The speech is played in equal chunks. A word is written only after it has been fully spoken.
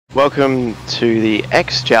Welcome to the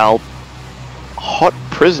X-Jal Hot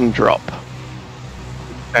Prison Drop.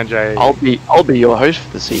 Sanjay. I'll be your host for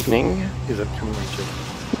this evening. Is it coming to?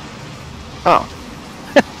 Oh.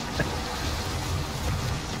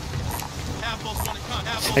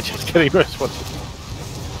 Sanjay's getting worse.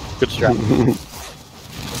 Good strap.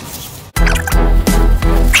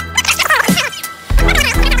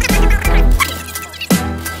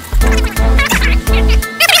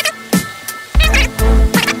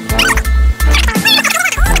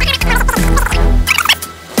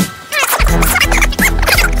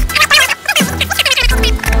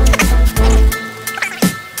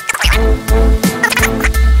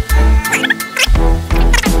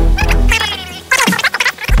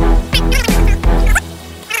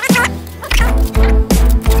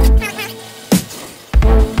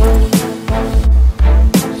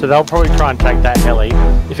 So they'll probably try and take that heli.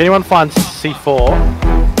 If anyone finds C4,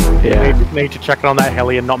 Yeah. need to check it on that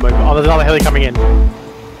heli and not move. Oh, there's another heli coming in.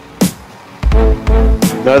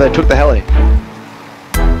 No, they took the heli.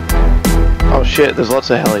 Oh shit, there's lots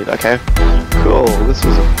of heli. Okay. Cool. This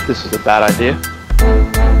is a bad idea.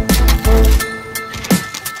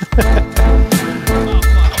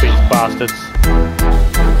 These bastards.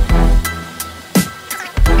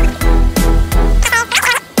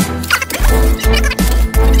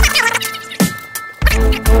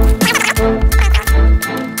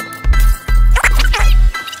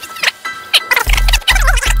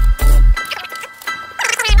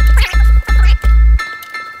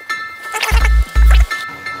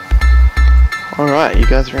 Alright, you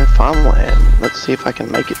guys are in farmland. Let's see if I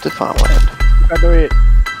can make it to farmland. I do it.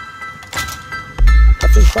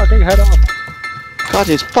 Cut his fucking head off. Cut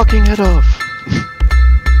his fucking head off!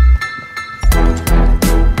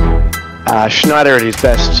 Schneider at his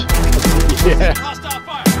best. Yeah.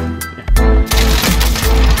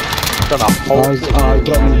 Done a whole.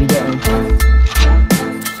 Get me, get me.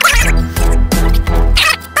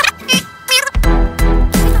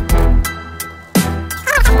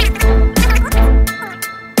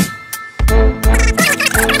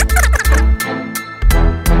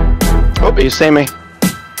 Oh, he's seen me.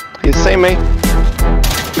 He's seen me.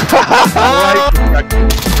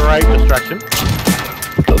 Great distraction.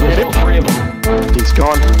 There's all three of them. He's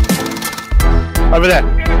gone. Over there.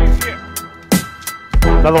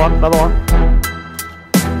 Another one, another one.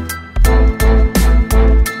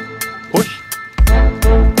 Push.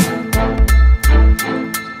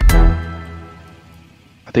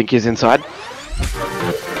 I think he's inside.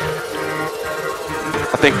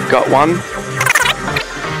 I think got one.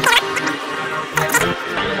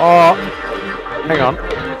 Oh, hang on.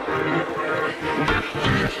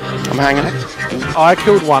 I'm hanging it. I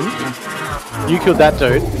killed one. You killed that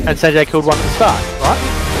dude, and Sanjay killed one at the start, right?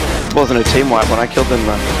 It wasn't a team wipe when I killed them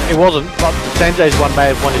though. It wasn't, but Sanjay's one may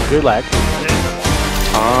have won his gulag.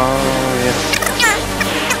 Oh, yes.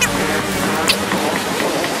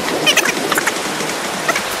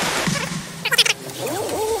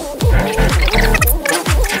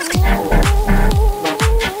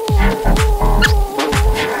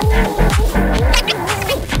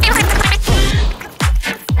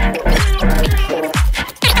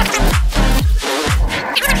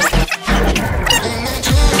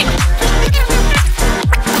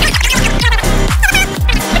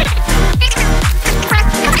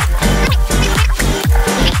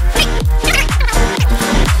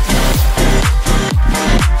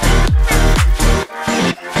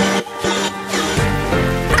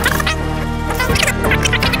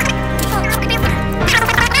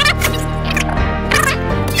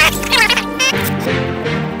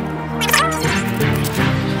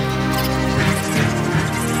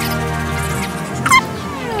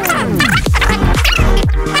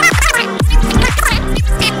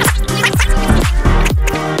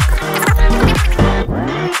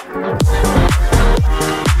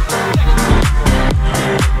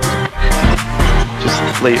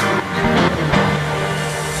 Leave.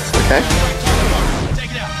 Okay.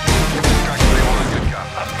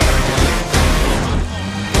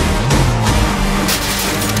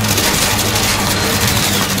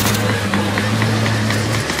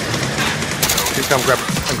 You come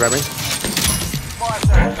grab me.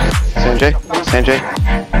 Sanjay. Sanjay.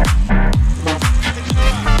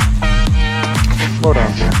 Well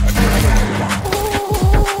done.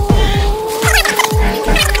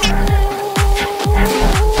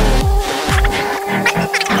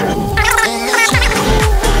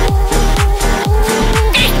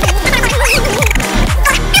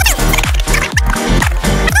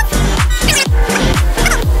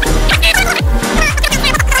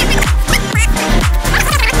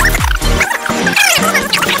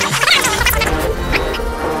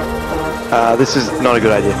 This is not a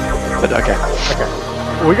good idea, but okay. Okay.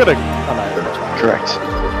 We gotta. Oh no. Correct.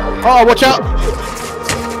 Oh, watch out!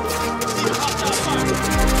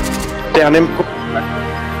 Down him.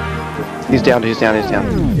 He's down, he's down, he's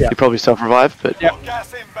down. Yeah. He probably self-revived, but... Yep.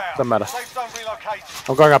 Doesn't matter.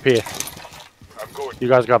 I'm going up here. You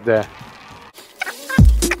guys go up there.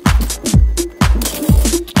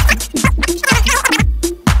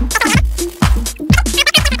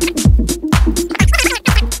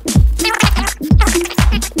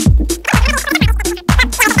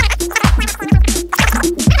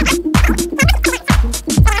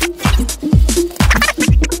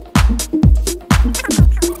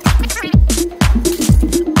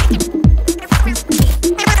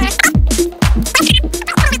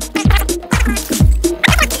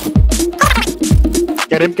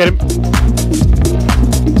 Get him.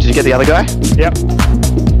 Did you get the other guy? Yep.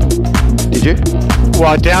 Did you?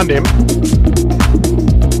 Well, I downed him.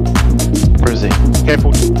 Where is he?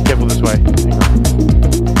 Careful this way. Hang on.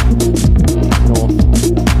 North.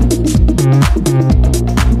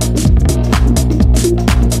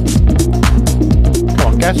 Come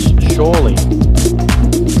on, gas, surely.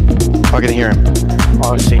 I can hear him.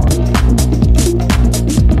 Oh, I see.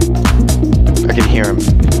 I can hear him.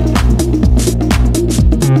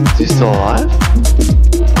 Is he still alive?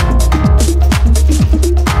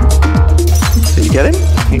 Did you get him?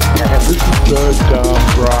 Yeah, this is so dumb,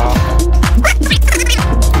 bruh.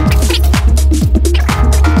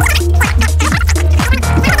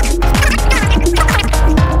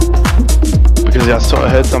 Because I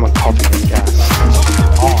heard someone coughing in gas.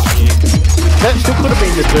 Oh, yeah. That still could have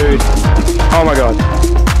been the dude. Oh my god.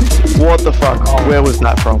 What the fuck? Oh, where was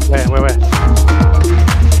that from? Where?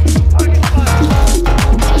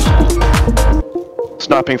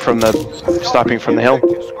 Sniping from the hill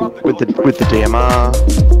with the DMR.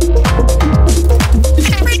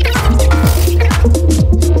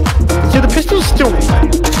 See, the pistol's still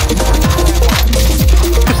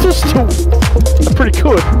pretty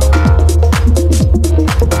good.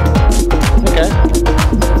 Okay.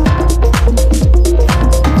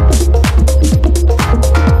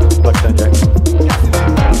 Look, Sanjay.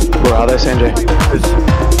 Where are they, Sanjay?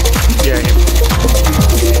 Yeah, him.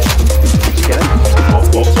 Get him?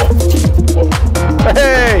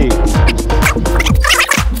 Hey!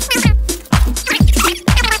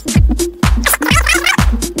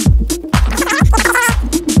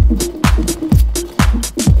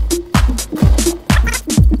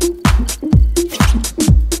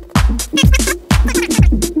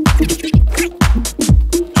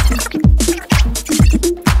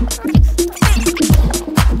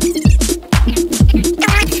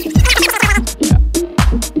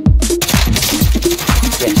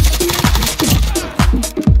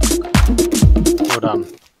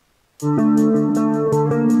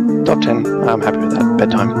 Top 10. I'm happy with that.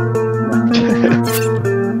 Bedtime.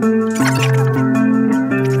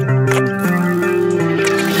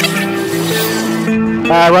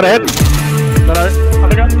 Right ahead. No,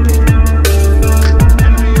 other guy.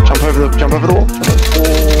 Jump over the wall.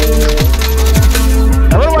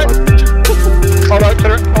 A little way. Oh no,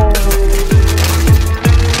 clear it. Oh.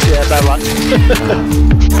 Yeah, bad luck.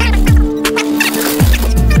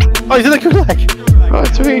 Oh, he's in the gulag. Oh,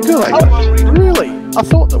 it's really good like that. Really? I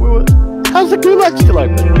thought that we were... How's the gulag still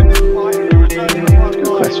open? Good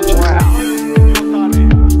question.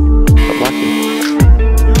 But lucky.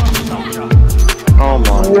 Oh my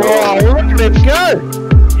god. Wow, we're ready to go!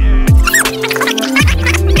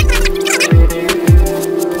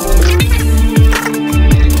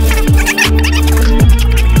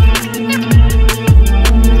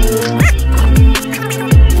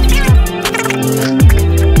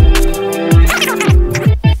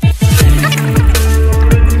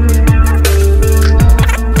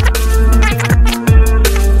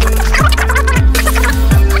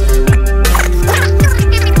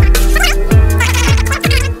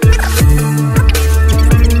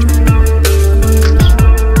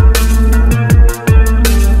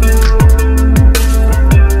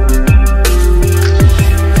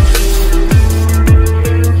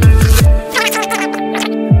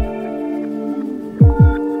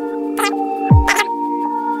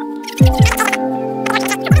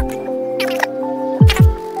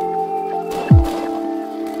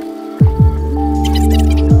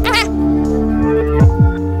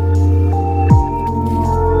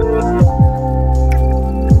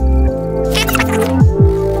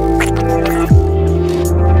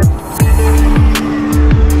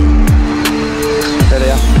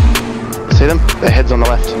 Heads on the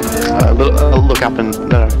left. Look up and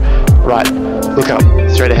no, right. Look up,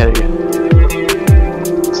 straight ahead of you.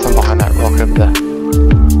 Stand behind that rock over there.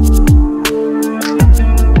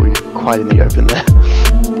 hide in the open there.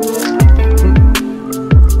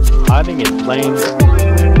 Hiding in plain.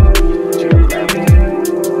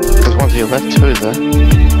 There's one to your left too, there.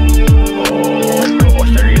 Oh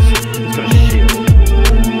gosh, there he is. He's got a shield.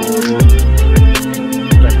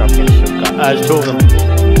 Don't go up against shield gun. There's two of them.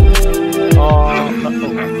 Oh, no.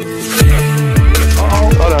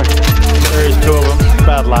 Oh no. There is two of them.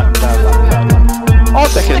 Bad luck, bad luck, bad luck. Oh,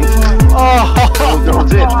 second. Oh, That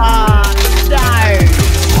was it. no!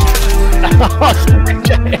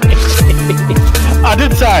 I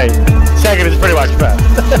did say second is pretty much fair.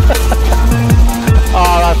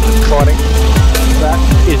 Oh, that's disappointing. That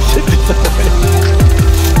is disappointing.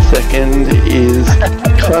 Second is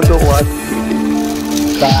kind of like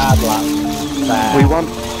Bad luck. Bad. we won.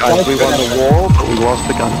 Guys, we won the war, but we lost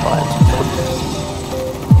the gunfight.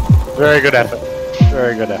 Very good effort.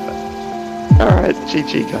 Very good effort. All right,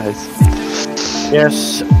 GG, guys.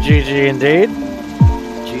 Yes, GG indeed.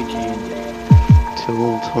 GG indeed.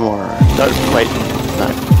 Till tomorrow. No, wait. No,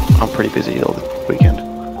 I'm pretty busy all the weekend.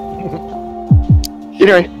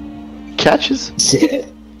 Anyway, catches.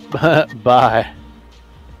 Bye.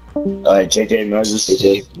 Alright, JJ Moses.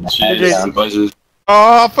 JJ Moses.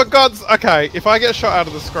 Oh, for God's... Okay, if I get shot out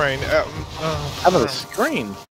of the screen... Out of the screen.